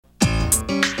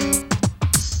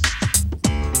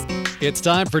It's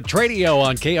time for Tradio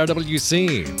on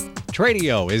KRWC.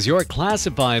 Tradio is your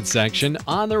classified section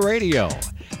on the radio.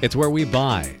 It's where we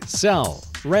buy, sell,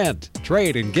 rent,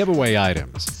 trade, and give away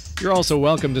items. You're also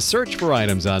welcome to search for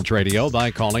items on Tradio by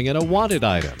calling it a wanted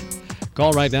item.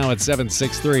 Call right now at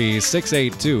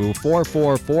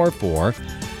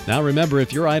 763-682-4444. Now remember,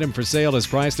 if your item for sale is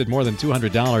priced at more than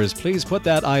 $200, please put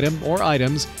that item or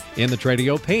items in the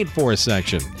Tradio Paid For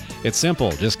section. It's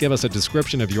simple. Just give us a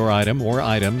description of your item or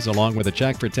items along with a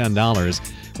check for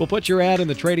 $10. We'll put your ad in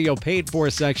the Tradio Paid For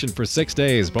section for 6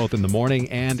 days, both in the morning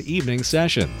and evening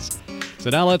sessions. So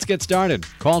now let's get started.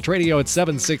 Call Tradio at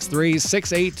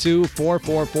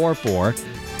 763-682-4444.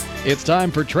 It's time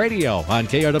for Tradio on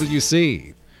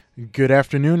KRWC. Good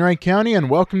afternoon, Wright County, and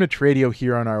welcome to Tradio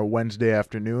here on our Wednesday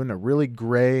afternoon. A really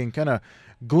gray and kind of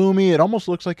gloomy. It almost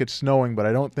looks like it's snowing, but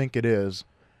I don't think it is.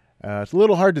 It's a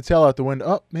little hard to tell out the window.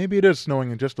 Oh, maybe it is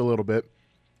snowing in just a little bit.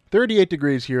 38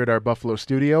 degrees here at our Buffalo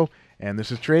studio, and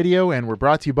this is Tradio, and we're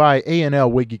brought to you by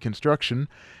A&L Wiggy Construction,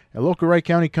 a local Wright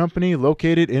County company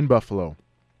located in Buffalo.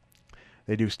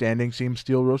 They do standing seam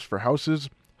steel roofs for houses,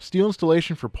 steel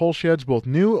installation for pole sheds, both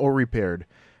new or repaired.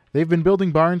 They've been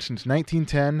building barns since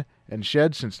 1910 and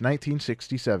sheds since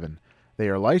 1967. They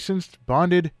are licensed,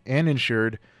 bonded, and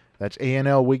insured. That's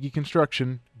A&L Wiggy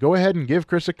Construction. Go ahead and give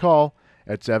Chris a call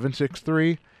at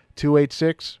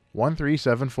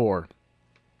 763-286-1374.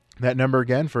 That number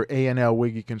again for A&L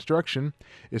Wiggy Construction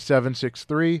is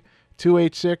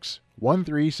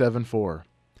 763-286-1374.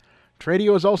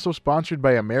 Tradio is also sponsored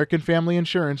by American Family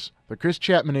Insurance, the Chris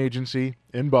Chapman Agency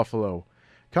in Buffalo.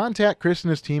 Contact Chris and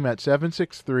his team at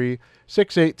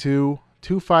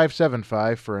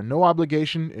 763-682-2575 for a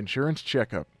no-obligation insurance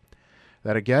checkup.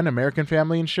 That again, American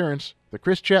Family Insurance, the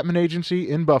Chris Chapman Agency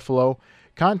in Buffalo.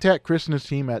 Contact Chris and his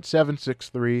team at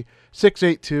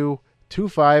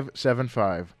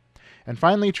 763-682-2575. And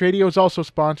finally, Tradio is also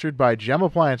sponsored by Gem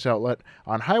Appliance Outlet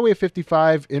on Highway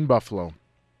 55 in Buffalo,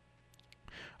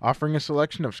 offering a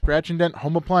selection of scratch and dent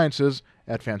home appliances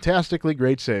at fantastically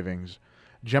great savings.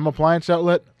 Gem Appliance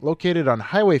Outlet, located on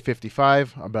Highway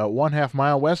 55, about 1/2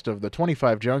 mile west of the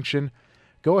 25 junction.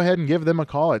 Go ahead and give them a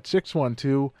call at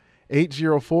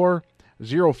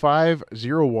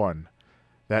 612-804-0501.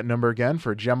 That number again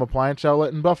for Gem Appliance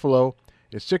Outlet in Buffalo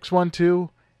is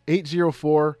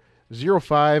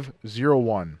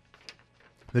 612-804-0501.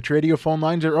 The Tradio phone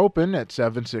lines are open at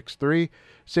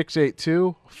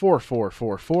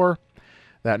 763-682-4444.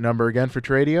 That number again for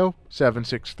Tradio,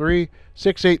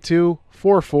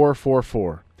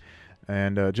 763-682-4444.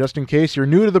 And just in case you're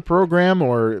new to the program,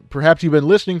 or perhaps you've been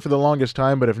listening for the longest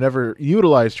time but have never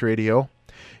utilized Tradio,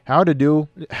 how to do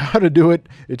it.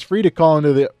 It's free to call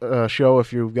into the show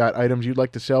if you've got items you'd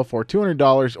like to sell for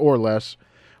 $200 or less.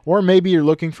 Or maybe you're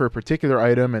looking for a particular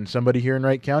item and somebody here in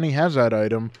Wright County has that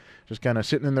item, just kind of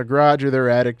sitting in their garage or their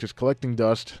attic, just collecting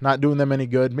dust, not doing them any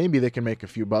good. Maybe they can make a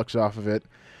few bucks off of it.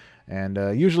 And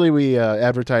usually we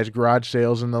advertise garage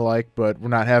sales and the like, but we're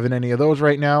not having any of those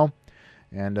right now.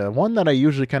 And one that I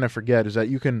usually kind of forget is that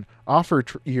you can offer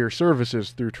your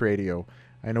services through Tradio.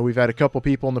 I know we've had a couple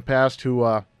people in the past who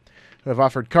have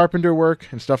offered carpenter work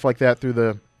and stuff like that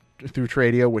through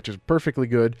Tradio, which is perfectly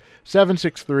good.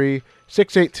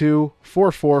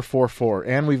 763-682-4444.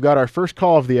 And we've got our first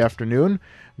call of the afternoon.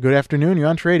 Good afternoon. You're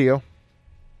on Tradio.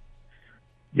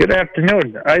 Good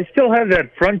afternoon. I still have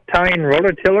that front tying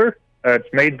rototiller. It's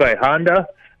made by Honda.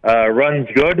 Runs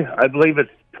good. I believe it's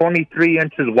 23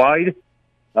 inches wide.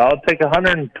 I'll take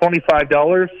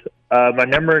 $125. My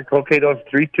number in Cokato is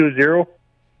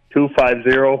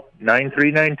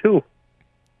 320-250-9392. All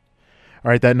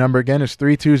right, that number again is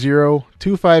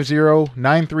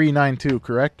 320-250-9392,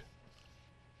 correct?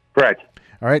 Correct.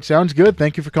 All right, sounds good.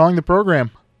 Thank you for calling the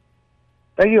program.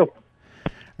 Thank you.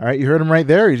 All right, you heard him right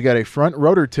there. He's got a front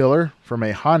rotor tiller from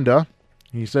a Honda.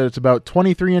 He said it's about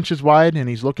 23 inches wide, and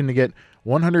he's looking to get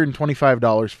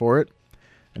 $125 for it.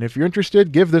 And if you're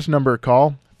interested, give this number a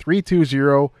call,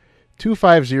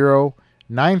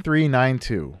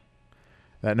 320-250-9392.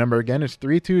 That number again is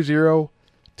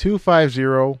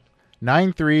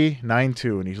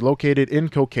 320-250-9392, and he's located in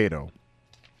Cokato.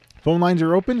 Phone lines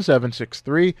are open,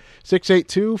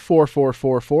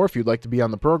 763-682-4444 if you'd like to be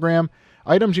on the program.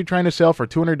 Items you're trying to sell for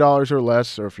 $200 or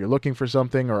less, or if you're looking for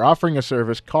something or offering a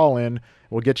service, call in.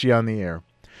 We'll get you on the air.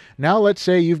 Now let's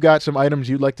say you've got some items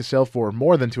you'd like to sell for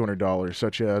more than $200,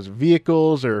 such as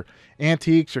vehicles or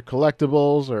antiques or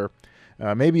collectibles, or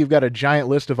maybe you've got a giant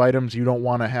list of items you don't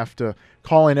want to have to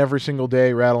call in every single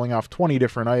day rattling off 20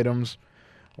 different items.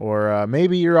 Or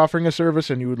maybe you're offering a service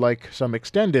and you would like some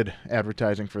extended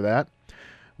advertising for that.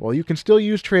 Well, you can still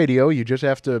use Tradio. You just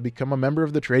have to become a member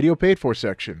of the Tradio Paid For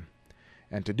section.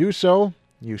 And to do so,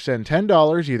 you send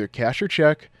 $10, either cash or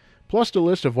check, plus the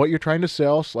list of what you're trying to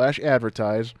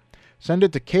sell/advertise. Send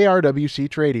it to KRWC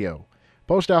Tradio,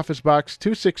 Post Office Box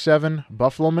 267,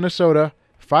 Buffalo, Minnesota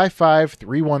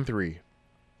 55313.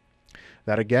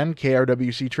 That again,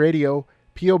 KRWC Tradio,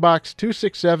 P.O. Box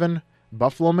 267,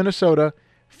 Buffalo, Minnesota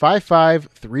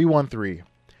 55313.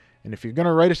 And if you're going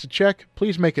to write us a check,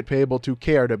 please make it payable to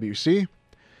KRWC.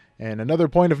 And another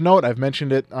point of note, I've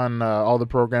mentioned it on all the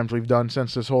programs we've done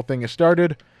since this whole thing has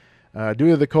started.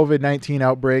 Due to the COVID-19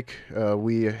 outbreak,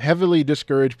 we heavily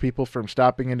discourage people from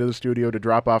stopping into the studio to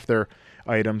drop off their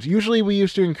items. Usually we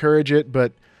used to encourage it,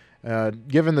 but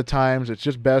given the times, it's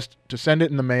just best to send it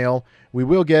in the mail. We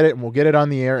will get it, and we'll get it on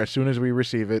the air as soon as we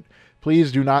receive it.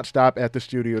 Please do not stop at the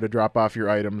studio to drop off your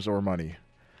items or money.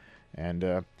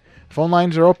 And phone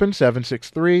lines are open,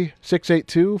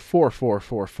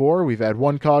 763-682-4444. We've had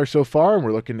one caller so far, and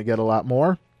we're looking to get a lot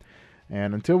more.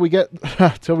 And until we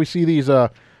see these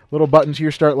little buttons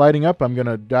here start lighting up, I'm going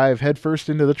to dive headfirst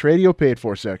into the Tradio Paid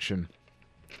For section.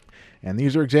 And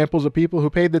these are examples of people who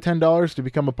paid the $10 to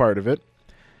become a part of it.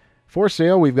 For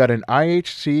sale, we've got an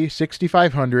IHC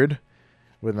 6500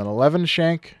 with an 11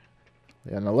 shank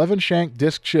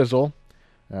disc chisel,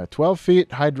 12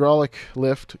 feet hydraulic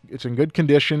lift. It's in good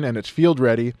condition and it's field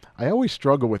ready. I always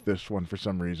struggle with this one for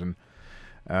some reason.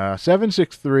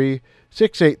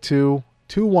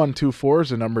 763-682-2124 is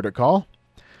the number to call.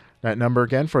 That number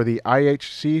again for the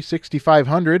IHC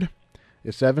 6500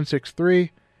 is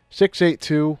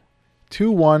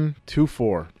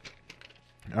 763-682-2124.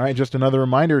 All right, just another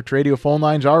reminder, Tradio phone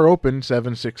lines are open,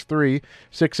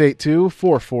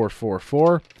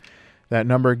 763-682-4444. That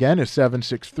number again is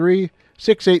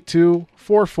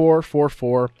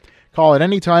 763-682-4444. Call at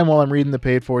any time while I'm reading the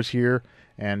paid fors here.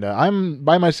 And I'm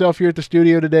by myself here at the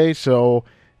studio today, so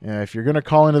if you're going to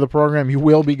call into the program, you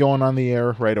will be going on the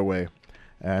air right away.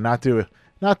 Not to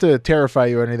terrify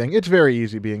you or anything. It's very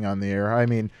easy being on the air. I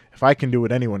mean, if I can do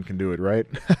it, anyone can do it, right?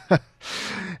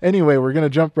 Anyway, we're going to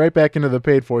jump right back into the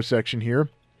paid for section here.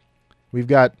 We've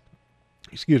got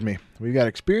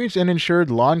experienced and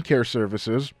insured lawn care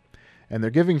services, and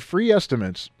they're giving free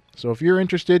estimates. So if you're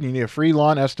interested and you need a free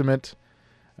lawn estimate,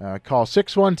 call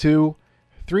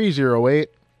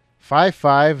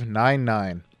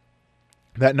 612-308-5599.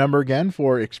 That number again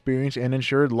for experienced and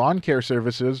insured lawn care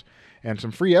services and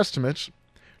some free estimates.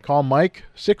 Call Mike,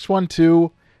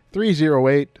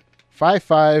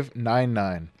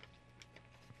 612-308-5599.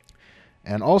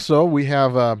 And also, we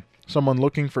have someone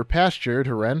looking for pasture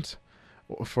to rent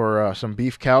for some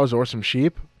beef cows or some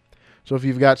sheep. So if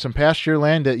you've got some pasture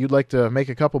land that you'd like to make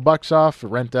a couple bucks off or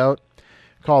rent out,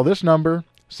 call this number,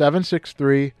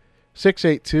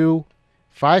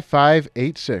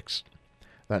 763-682-5586.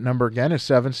 That number again is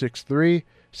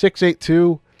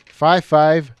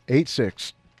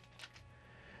 763-682-5586.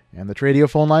 And the Tradio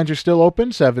phone lines are still open,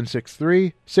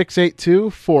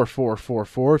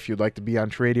 763-682-4444. If you'd like to be on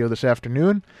Tradio this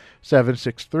afternoon,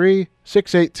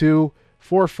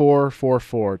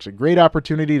 763-682-4444. It's a great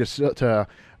opportunity to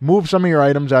move some of your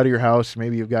items out of your house.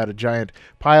 Maybe you've got a giant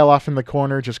pile off in the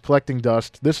corner just collecting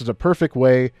dust. This is a perfect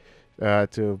way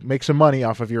to make some money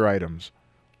off of your items.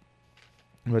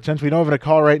 But since we don't have a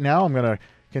call right now, I'm going to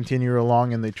continue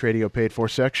along in the Tradio Paid For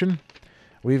section.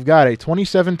 We've got a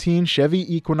 2017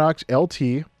 Chevy Equinox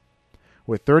LT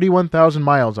with 31,000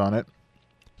 miles on it.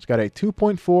 It's got a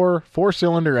 2.4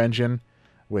 four-cylinder engine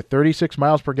with 36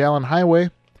 miles per gallon highway.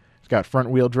 It's got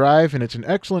front-wheel drive, and it's in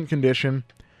excellent condition.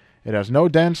 It has no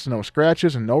dents, no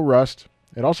scratches, and no rust.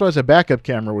 It also has a backup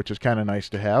camera, which is kind of nice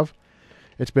to have.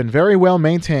 It's been very well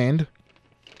maintained.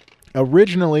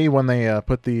 Originally, when they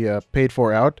put the paid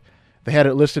for out, they had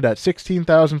it listed at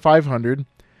 $16,500.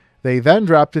 They then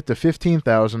dropped it to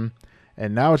 $15,000,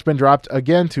 and now it's been dropped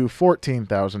again to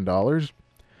 $14,000.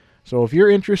 So if you're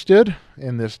interested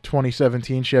in this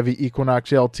 2017 Chevy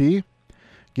Equinox LT,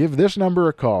 give this number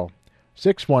a call,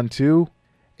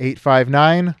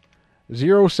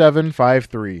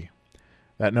 612-859-0753.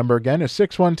 That number again is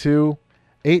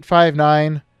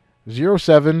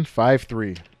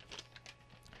 612-859-0753.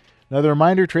 Another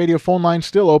reminder, Tradio phone line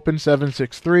still open,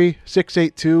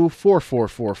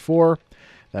 763-682-4444.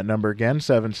 That number again,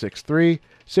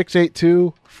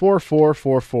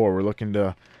 763-682-4444. We're looking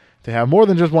to have more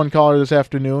than just one caller this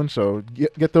afternoon, so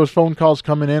get those phone calls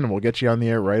coming in, and we'll get you on the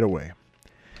air right away.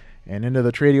 And into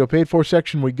the Tradio Paid For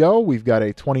section we go. We've got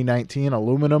a 2019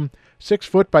 aluminum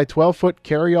 6-foot by 12-foot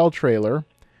carry-all trailer.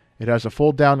 It has a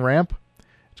fold-down ramp.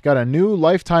 It's got a new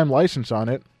lifetime license on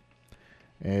it.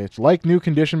 It's like new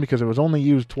condition because it was only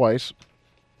used twice.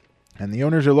 And the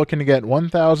owners are looking to get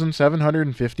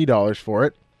 $1,750 for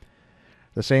it.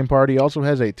 The same party also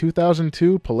has a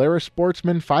 2002 Polaris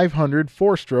Sportsman 500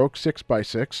 4-stroke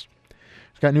 6x6. It's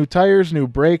got new tires, new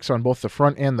brakes on both the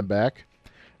front and the back.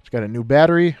 It's got a new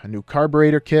battery, a new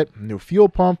carburetor kit, a new fuel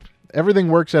pump. Everything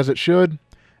works as it should.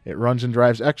 It runs and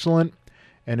drives excellent,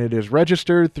 and it is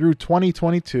registered through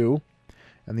 2022,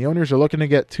 and the owners are looking to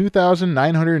get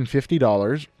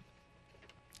 $2,950.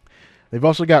 They've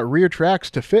also got rear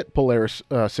tracks to fit Polaris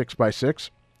 6x6,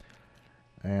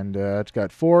 and it's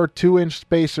got 4 2-inch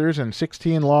spacers and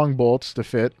 16 long bolts to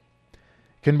fit.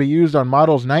 Can be used on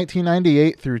models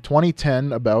 1998 through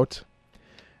 2010 about.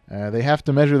 They have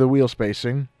to measure the wheel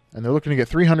spacing, and they're looking to get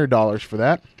 $300 for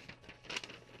that.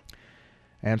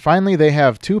 And finally, they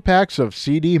have 2 packs of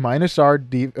CD-R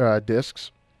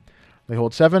discs. They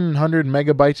hold 700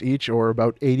 megabytes each, or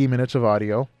about 80 minutes of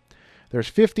audio. There's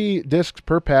 50 discs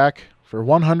per pack for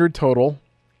 100 total.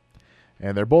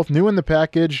 And they're both new in the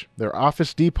package. They're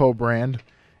Office Depot brand,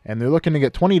 and they're looking to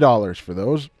get $20 for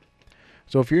those.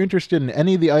 So if you're interested in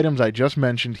any of the items I just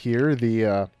mentioned here,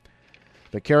 the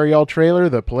carryall trailer,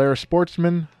 the Polaris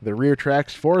Sportsman, the rear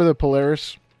tracks for the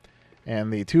Polaris,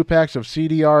 and the 2 packs of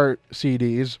CDR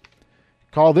CDs,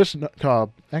 call this.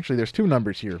 Actually, there's 2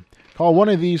 numbers here. Call one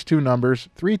of these 2 numbers,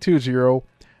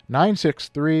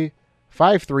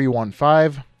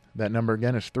 320-963-5315. That number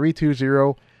again is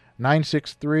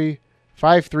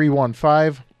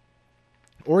 320-963-5315.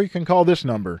 Or you can call this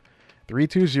number,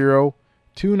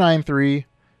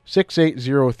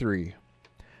 320-293-6803.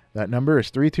 That number is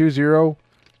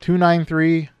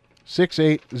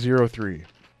 320-293-6803.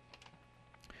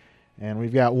 And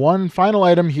we've got one final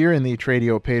item here in the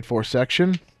Tradio Paid For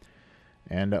section.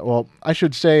 And, well, I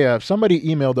should say, somebody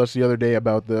emailed us the other day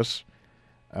about this.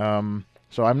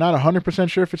 So I'm not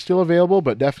 100% sure if it's still available,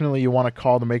 but definitely you want to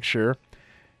call to make sure.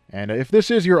 And if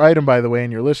this is your item, by the way,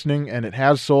 and you're listening and it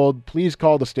has sold, please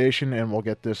call the station and we'll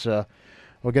get this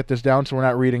down so we're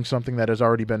not reading something that has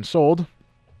already been sold.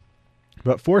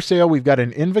 But for sale, we've got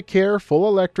an Invacare full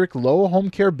electric low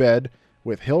home care bed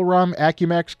with Hillrom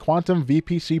Acumax Quantum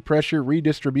VPC pressure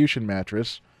redistribution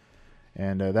mattress.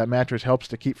 And that mattress helps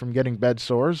to keep from getting bed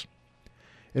sores.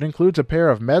 It includes a pair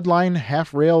of Medline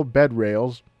half-rail bed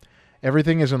rails.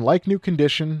 Everything is in like-new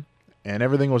condition, and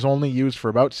everything was only used for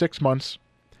about 6 months.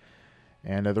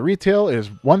 And the retail is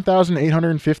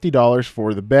 $1,850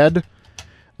 for the bed.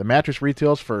 The mattress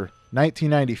retails for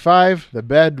 $19.95. The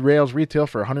bed rails retail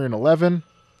for $111.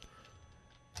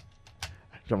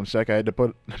 Hold on a sec. I had to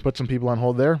put some people on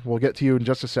hold there. We'll get to you in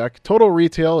just a sec. Total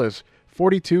retail is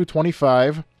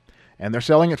 $42.25, and they're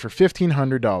selling it for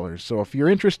 $1,500. So if you're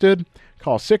interested,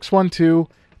 call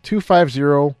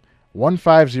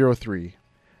 612-250-1503.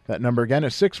 That number again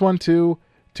is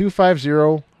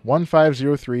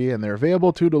 612-250-1503, and they're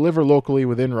available to deliver locally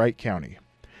within Wright County.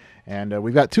 And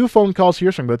we've got 2 phone calls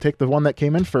here, so I'm going to take the one that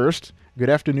came in first. Good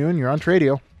afternoon. You're on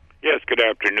Tradio. Yes, good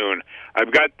afternoon.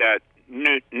 I've got that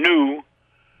new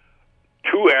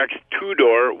 2X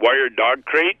 2-door wired dog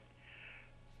crate.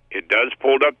 It does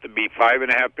fold up to be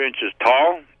 5.5 inches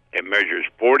tall. It measures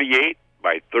 48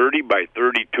 by 30 by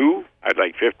 32. I'd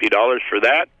like $50 for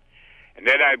that. And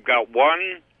then I've got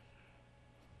one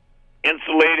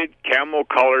insulated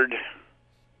camel-colored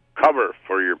cover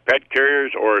for your pet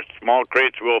carriers, or small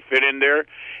crates will fit in there,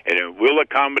 and it will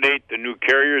accommodate the new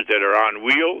carriers that are on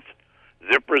wheels.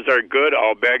 Zippers are good.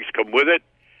 All bags come with it.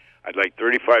 I'd like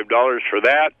 $35 for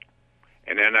that.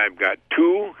 And then I've got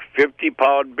 2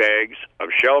 50-pound bags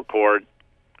of shell cord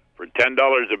for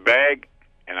 $10 a bag,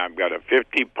 and I've got a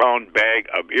 50-pound bag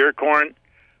of ear corn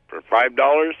for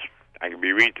 $5. I can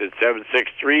be reached at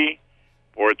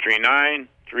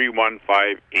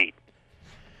 763-439-3158.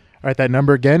 All right, that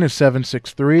number again is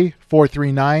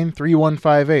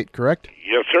 763-439-3158, correct?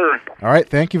 Yes, sir. All right,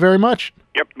 thank you very much.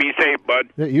 Yep, be safe, bud.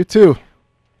 Yeah, you too.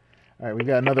 All right, we've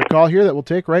got another call here that we'll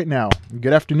take right now.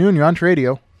 Good afternoon, you're on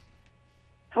Tradio.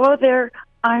 Hello there.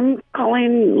 I'm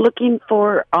calling looking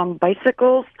for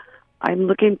bicycles. I'm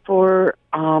looking for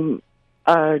a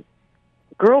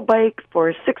girl bike for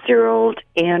a 6-year-old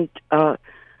and a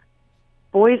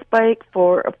boy's bike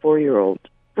for a 4-year-old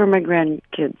for my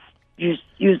grandkids.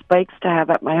 Use bikes to have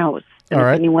at my house. And All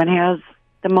right. If anyone has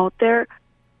them out there.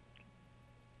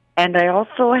 And I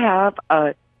also have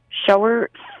a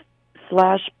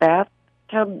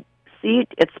shower/bathtub seat.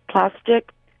 It's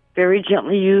plastic, very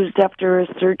gently used after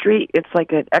a surgery. It's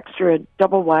like an extra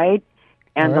double wide,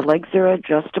 and All right. the legs are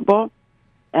adjustable.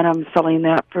 And I'm selling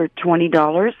that for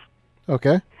 $20.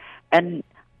 Okay. And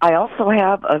I also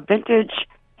have a vintage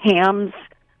Hams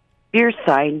beer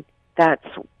sign that's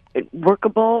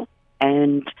workable,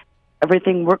 and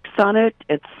everything works on it.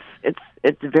 It's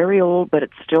very old, but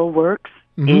it still works.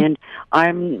 and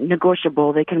I'm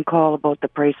negotiable. They can call about the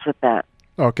price with that.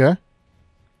 Okay.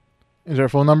 Is there a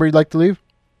phone number you'd like to leave?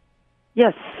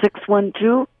 Yes,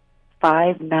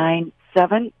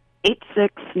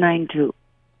 612-597-8692. All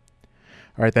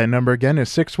right, that number again is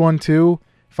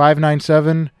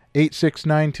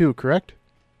 612-597-8692, correct?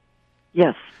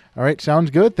 Yes. All right, sounds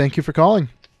good. Thank you for calling.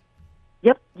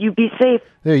 Yep, you be safe.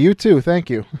 Yeah, you too. Thank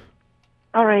you.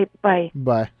 All right, bye.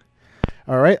 Bye.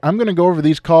 All right, I'm going to go over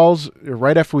these calls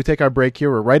right after we take our break here.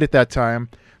 We're right at that time.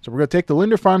 So we're going to take the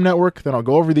Linder Farm Network, then I'll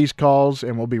go over these calls,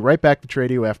 and we'll be right back to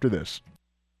Tradio after this.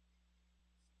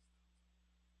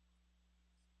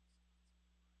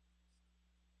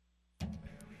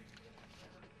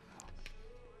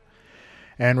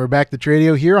 And we're back to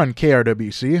Tradio here on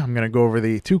KRWC. I'm going to go over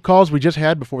the 2 calls we just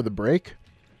had before the break.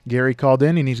 Gary called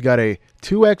in, and he's got a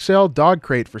 2XL dog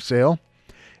crate for sale.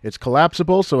 It's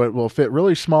collapsible, so it will fit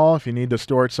really small if you need to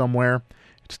store it somewhere.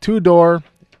 It's 2-door,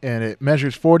 and it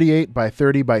measures 48 by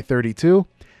 30 by 32,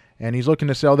 and he's looking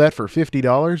to sell that for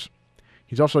 $50.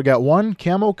 He's also got 1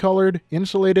 camo-colored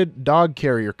insulated dog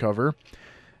carrier cover,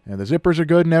 and the zippers are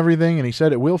good and everything, and he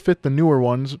said it will fit the newer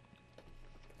ones,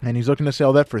 and he's looking to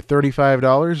sell that for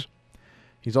 $35.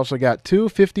 He's also got 2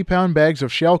 50-pound bags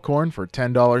of shell corn for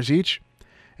 $10 each,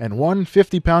 and 1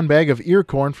 50-pound bag of ear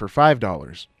corn for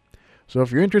 $5. So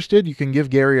if you're interested, you can give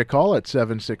Gary a call at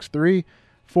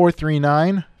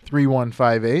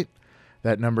 763-439-3158.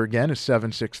 That number again is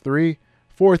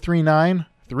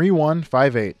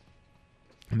 763-439-3158.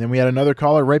 And then we had another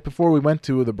caller right before we went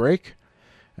to the break.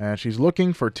 She's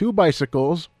looking for 2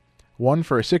 bicycles, 1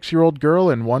 for a 6-year-old girl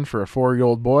and 1 for a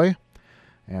 4-year-old boy.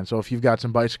 And so if you've got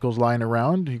some bicycles lying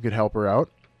around, you could help her out.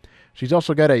 She's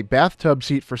also got a bathtub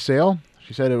seat for sale.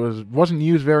 She said it wasn't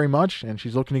used very much, and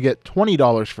she's looking to get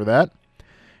 $20 for that.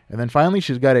 And then finally,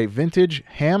 she's got a vintage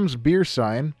Ham's beer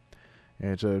sign.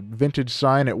 It's a vintage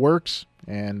sign. It works,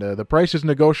 and the price is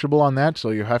negotiable on that, so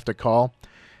you have to call.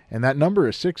 And that number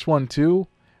is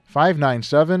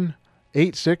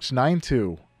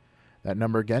 612-597-8692. That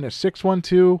number again is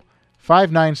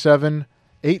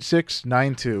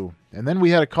 612-597-8692. And then we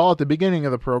had a call at the beginning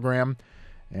of the program,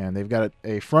 and they've got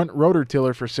a front rotor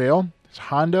tiller for sale. It's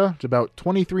Honda. It's about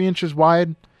 23 inches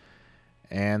wide,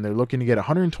 and they're looking to get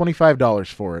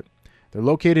 $125 for it. They're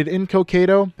located in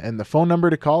Cokato, and the phone number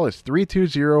to call is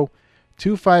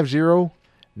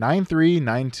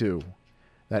 320-250-9392.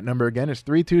 That number again is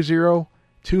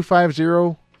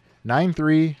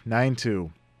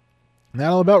 320-250-9392. And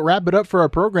that'll about wrap it up for our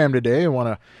program today. I want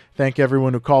to thank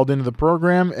everyone who called into the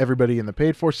program, everybody in the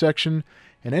paid for section,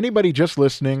 and anybody just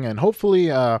listening. And hopefully,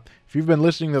 if you've been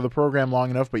listening to the program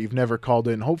long enough but you've never called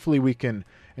in, hopefully we can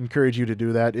encourage you to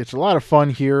do that. It's a lot of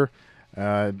fun here.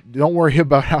 Don't worry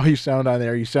about how you sound on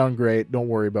there. You sound great. Don't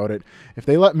worry about it. If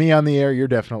they let me on the air, you're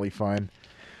definitely fine.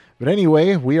 But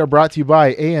anyway, we are brought to you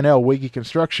by A&L Wiggy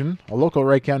Construction, a local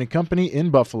Wright County company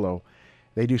in Buffalo.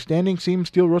 They do standing seam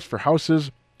steel roofs for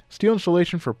houses, steel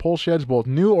insulation for pole sheds, both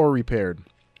new or repaired.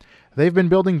 They've been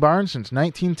building barns since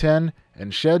 1910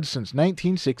 and sheds since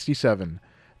 1967.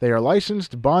 They are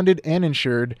licensed, bonded, and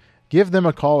insured. Give them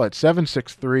a call at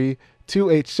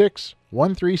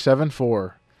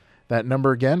 763-286-1374. That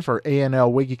number again for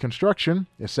A&L Wiggy Construction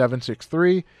is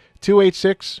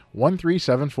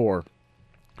 763-286-1374.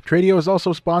 Tradio is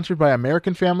also sponsored by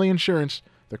American Family Insurance,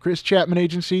 the Chris Chapman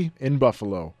Agency in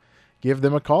Buffalo. Give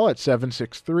them a call at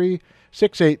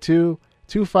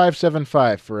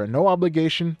 763-682-2575 for a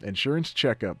no-obligation insurance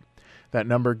checkup. That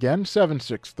number again,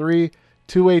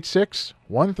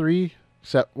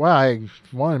 763-286-1375.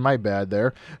 My bad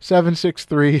there.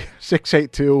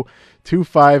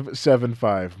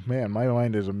 763-682-2575. Man, my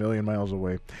mind is a million miles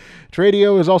away.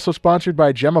 Tradio is also sponsored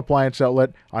by Gem Appliance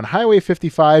Outlet on Highway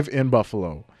 55 in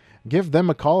Buffalo. Give them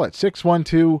a call at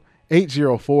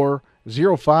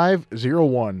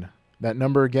 612-804-0501. That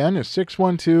number again is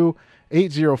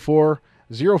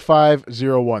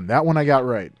 612-804-0501. That one I got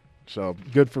right. So,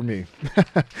 good for me.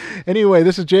 Anyway,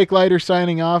 this is Jake Leiter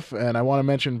signing off, and I want to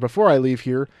mention before I leave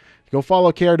here, go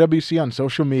follow KRWC on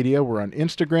social media. We're on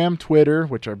Instagram, Twitter,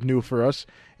 which are new for us,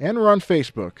 and we're on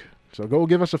Facebook. So go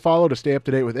give us a follow to stay up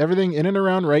to date with everything in and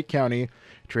around Wright County.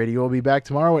 Tradio will be back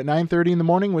tomorrow at 9:30 in the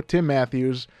morning with Tim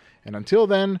Matthews. And until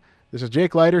then, this is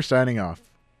Jake Leiter signing off.